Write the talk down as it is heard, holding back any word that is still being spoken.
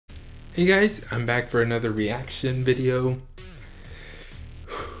Hey guys, I'm back for another reaction video.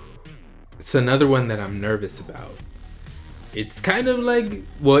 It's another one that I'm nervous about. It's kind of like,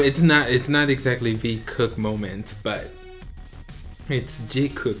 well, it's not exactly JIKOOK Moments, but it's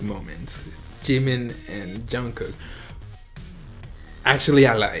JIKOOK Moments. It's Jimin and Jungkook. Actually,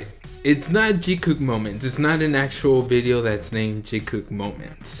 I lied. It's not JIKOOK Moments. It's not an actual video that's named JIKOOK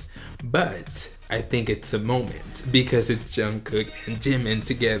Moments, but I think it's a moment because it's Jungkook and Jimin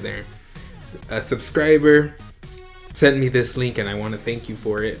together. A subscriber sent me this link and I want to thank you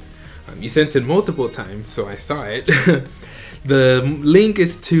for it. You sent it multiple times, so I saw it. The link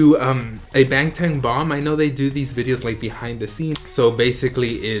is to a BANGTAN BOMB. I know they do these videos like behind the scenes. So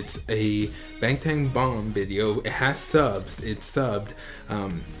basically it's a BANGTAN BOMB video. It has subs. It's subbed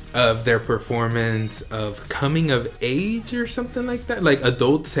of their performance of Coming of Age or something like that. Like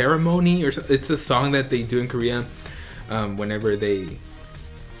Adult Ceremony or something. It's a song that they do in Korea whenever they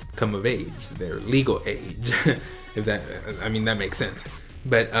come of age, their legal age. If that, I mean, that makes sense.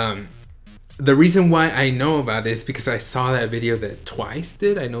 But the reason why I know about it is because I saw that video that Twice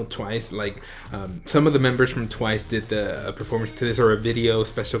did. I know Twice, like some of the members from Twice did the performance to this, or a video,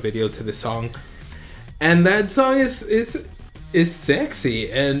 special video to the song. And that song is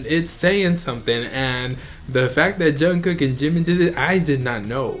sexy and it's saying something. And the fact that Jungkook and Jimin did it, I did not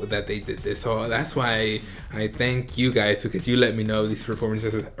know that they did this. So that's why I thank you guys, because you let me know these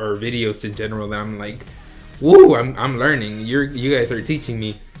performances or videos in general that I'm like, woo, I'm learning. You guys are teaching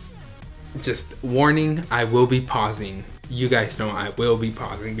me. Just warning, I will be pausing. You guys know I will be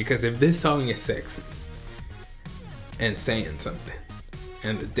pausing, because if this song is sexy and saying something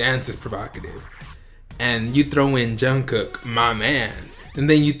and the dance is provocative and you throw in Jungkook, my man, and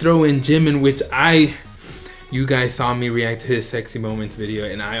then you throw in Jimin, which you guys saw me react to his Sexy Moments video,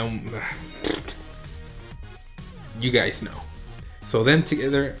 and you guys know. So them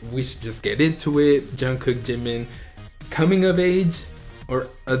together, we should just get into it. Jungkook, Jimin, Coming of Age or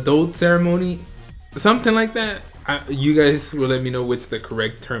Adult Ceremony, something like that. You guys will let me know what's the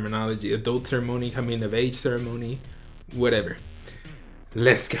correct terminology. Adult Ceremony, Coming of Age Ceremony, whatever.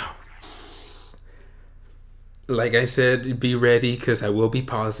 Let's go. Like I said, be ready because I will be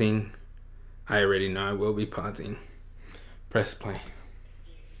pausing. I already know I will be pausing. Press play.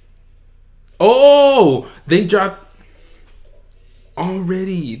 Oh, they dropped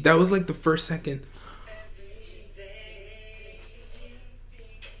already. That was like the first second.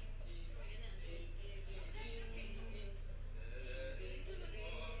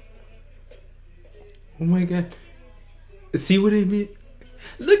 Oh my god. See what I mean?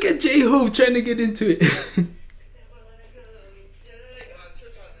 Look at J-Hope trying to get into it.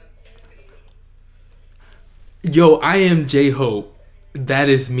 Yo, I am J-Hope. That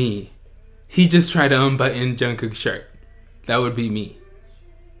is me. He just tried to unbutton Jungkook's shirt. That would be me.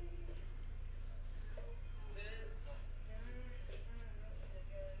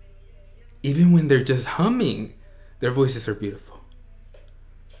 Even when they're just humming, their voices are beautiful.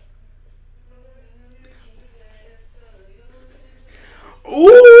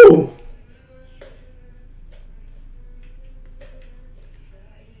 Ooh!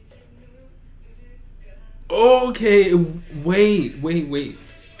 Okay, wait.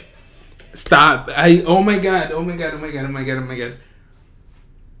 Stop. Oh my god. Oh my,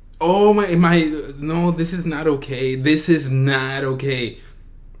 no, this is not okay. This is not okay.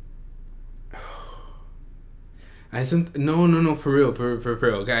 No, for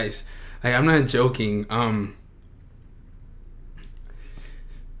real, guys. Like, I'm not joking.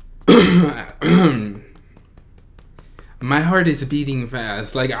 My heart is beating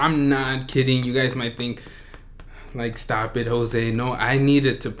fast. Like, I'm not kidding. You guys might think, like, stop it, Jose. No, I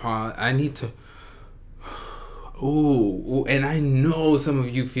needed to pause. I need to. Ooh, and I know some of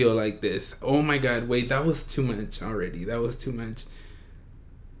you feel like this. Oh my god, wait, that was too much already. That was too much.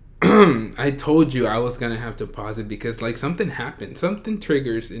 I told you I was gonna have to pause it because, like, something happened. Something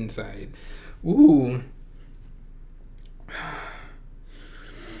triggers inside. Ooh.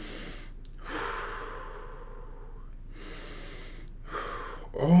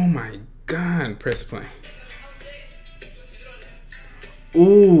 Oh my god, press play.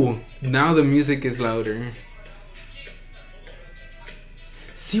 Ooh, now the music is louder.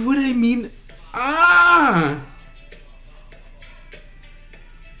 See what I mean? Ah!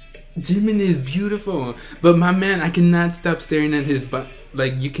 Jimin is beautiful, but my man, I cannot stop staring at his butt.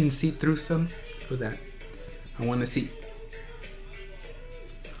 Like, you can see through some of that. I want to see.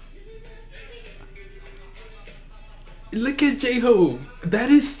 Look at J-Hope. That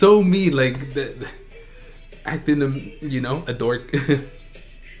is so me. Like, acting, you know, a dork.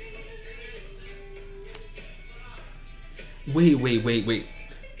 Wait.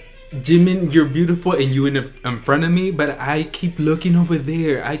 Jimin, you're beautiful and you in front of me, but I keep looking over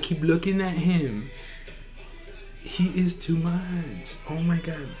there. I keep looking at him. He is too much. Oh my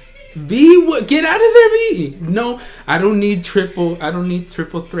god. V, what? Get out of there, V. No, I don't need triple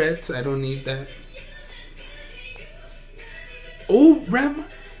threats. I don't need that. Oh, Ram.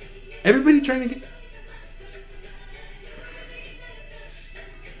 Everybody trying to get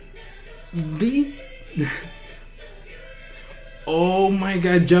V. Oh my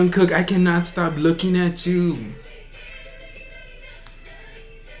god, Jungkook, I cannot stop looking at you.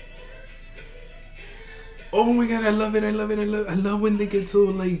 Oh my god, I love it. I love when they get so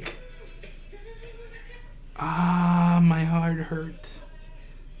like, my heart hurts.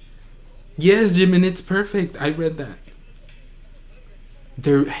 Yes, Jimin, it's perfect. I read that.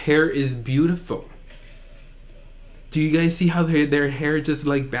 Their hair is beautiful. Do you guys see how their hair just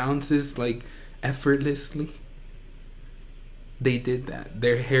like bounces like effortlessly? They did that.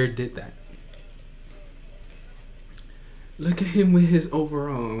 Their hair did that. Look at him with his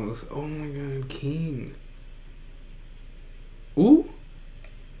overalls. Oh my god, king. Ooh.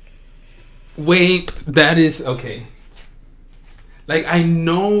 Wait, that is okay. Like, I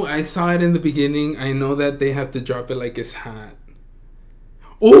know, I saw it in the beginning. I know that they have to drop it like it's hot.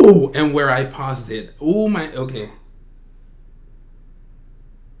 Oh, and where I paused it. Oh my, okay.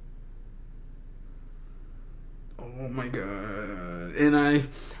 Oh my god. And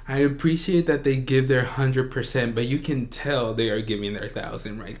I appreciate that they give their 100%, but you can tell they are giving their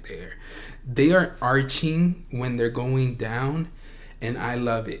 1,000 right there. They are arching when they're going down, and I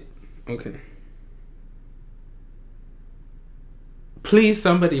love it. Okay. Please,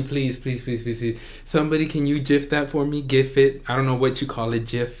 somebody, please. Somebody, can you GIF that for me? GIF it. I don't know what you call it.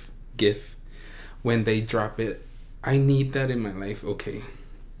 GIF. When they drop it. I need that in my life. Okay.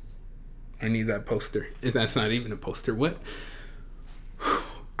 I need that poster. That's not even a poster. What?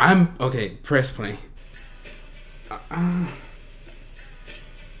 Okay, press play.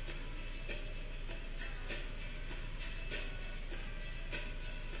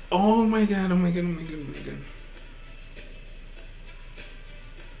 Oh my god.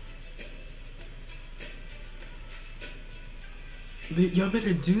 Y'all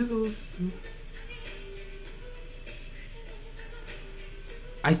better do those.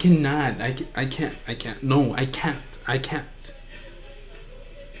 I cannot. I can't. No, I can't.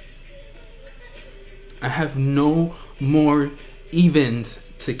 I have no more evens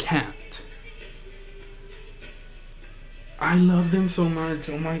to count. I love them so much.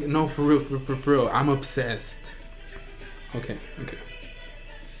 Oh my, no, for real. I'm obsessed. Okay.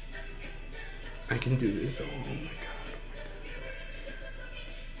 I can do this. Oh my god.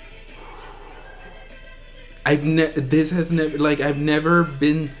 I've never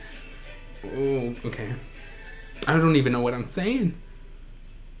been. Oh, okay. I don't even know what I'm saying.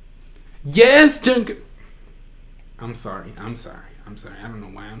 Yes, Jungkook. I'm sorry. I don't know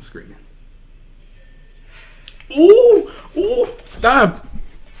why I'm screaming. Ooh, stop.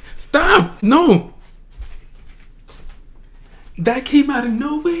 No. That came out of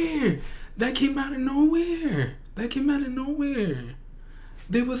nowhere.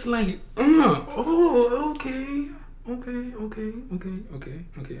 They was like, oh, okay.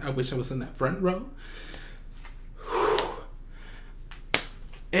 I wish I was in that front row.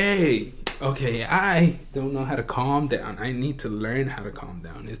 Hey, okay, I don't know how to calm down. I need to learn how to calm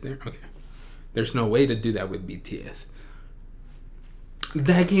down. Is there? Okay. There's no way to do that with BTS.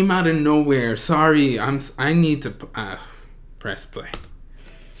 That came out of nowhere. Sorry, I need to press play.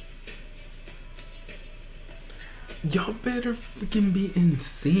 Y'all better freaking be in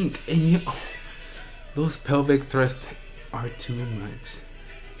sync. And those pelvic thrusts are too much.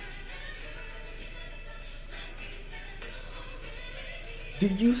 Do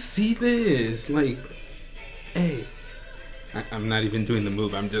you see this? Like, hey, I'm not even doing the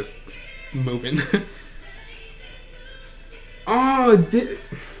move. I'm just moving. Oh,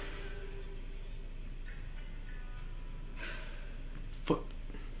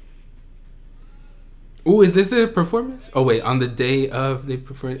 oh, is this the performance? Oh wait, on the day of the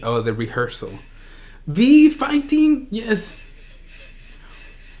performance. Oh, the rehearsal. V fighting, yes.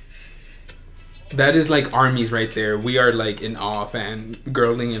 That is like armies right there. We are like in awe,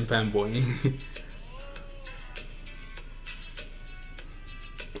 girling and fanboying.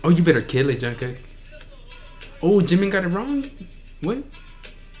 Oh, you better kill it, Jungkook. Oh, Jimin got it wrong. What?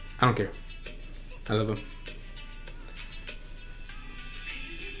 I don't care. I love him.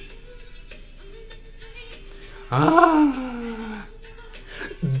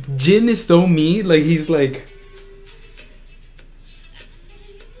 Jin is so mean. Like, he's like,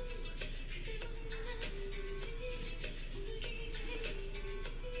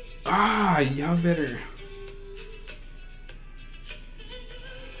 Ah, y'all better.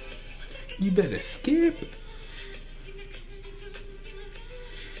 You better skip.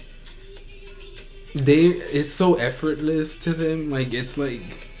 It's so effortless to them. Like, it's like,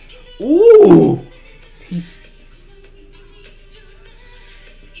 ooh.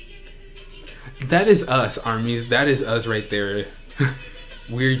 That is us, armies. That is us right there.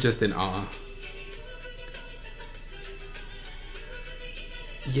 We're just in awe.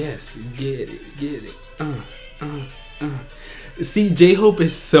 Yes, get it, get it. See, J-Hope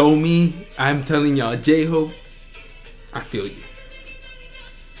is so me. I'm telling y'all, J-Hope, I feel you.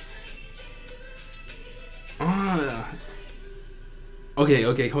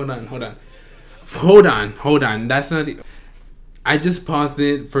 Okay, hold on. That's not it. I just paused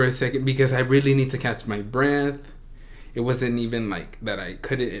it for a second because I really need to catch my breath. It wasn't even like that I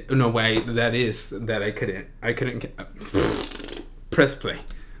couldn't. No way. That is that I couldn't. I couldn't press play.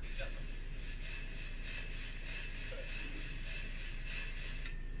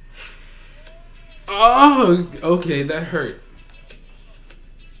 Oh, okay, that hurt.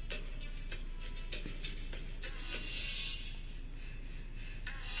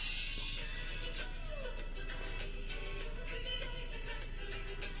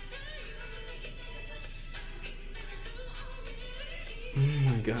 Oh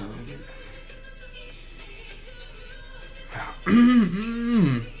my god.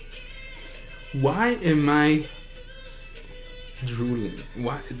 Why am I drooling?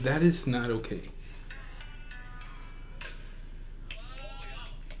 Why? That is not okay.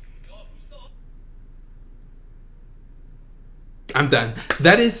 I'm done.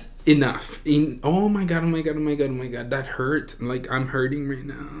 That is enough. Oh my god, that hurt. Like, I'm hurting right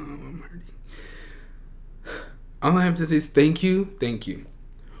now. I'm hurting. All I have to say is thank you.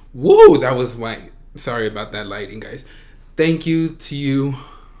 Whoa, that was white. Sorry about that lighting, guys. Thank you to you.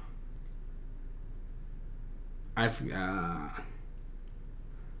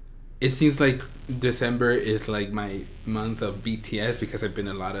 It seems like December is like my month of BTS because I've been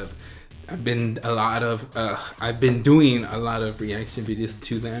doing a lot of reaction videos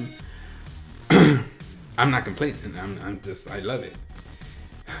to them. I'm not complaining. I love it.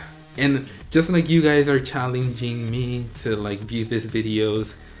 And just like you guys are challenging me to like view these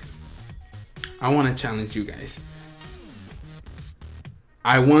videos, I want to challenge you guys.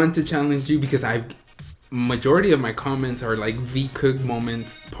 I want to challenge you because majority of my comments are like JIKOOK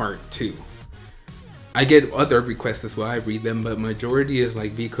Moments Part 2. I get other requests as well, I read them, but majority is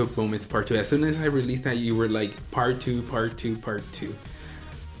like JIKOOK Moments Part 2. As soon as I released that, you were like Part 2.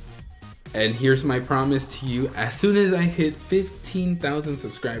 And here's my promise to you, as soon as I hit 15,000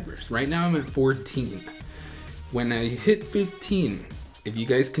 subscribers, right now I'm at 14. When I hit 15, if you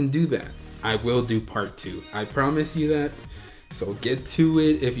guys can do that, I will do Part 2. I promise you that. So get to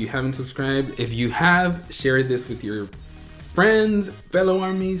it if you haven't subscribed. If you have, share this with your friends, fellow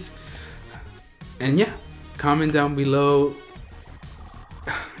armies. And yeah, comment down below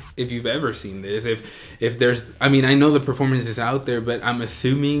if you've ever seen this. If there's, I mean, I know the performance is out there, but I'm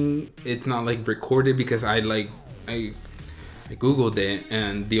assuming it's not like recorded because I googled it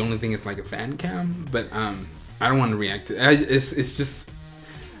and the only thing is like a fan cam. But I don't want to react to it. It's just,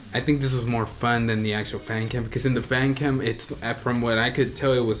 I think this was more fun than the actual fan cam, because in the fan cam, it's, from what I could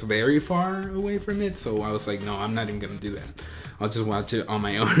tell, it was very far away from it. So I was like, no, I'm not even gonna do that. I'll just watch it on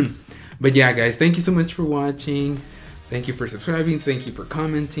my own. But yeah, guys, thank you so much for watching. Thank you for subscribing. Thank you for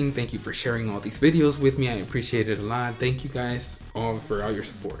commenting. Thank you for sharing all these videos with me. I appreciate it a lot. Thank you guys all for all your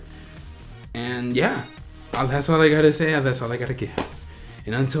support. And yeah, that's all I gotta say. That's all I gotta give.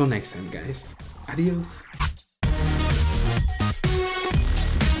 And until next time, guys, adios.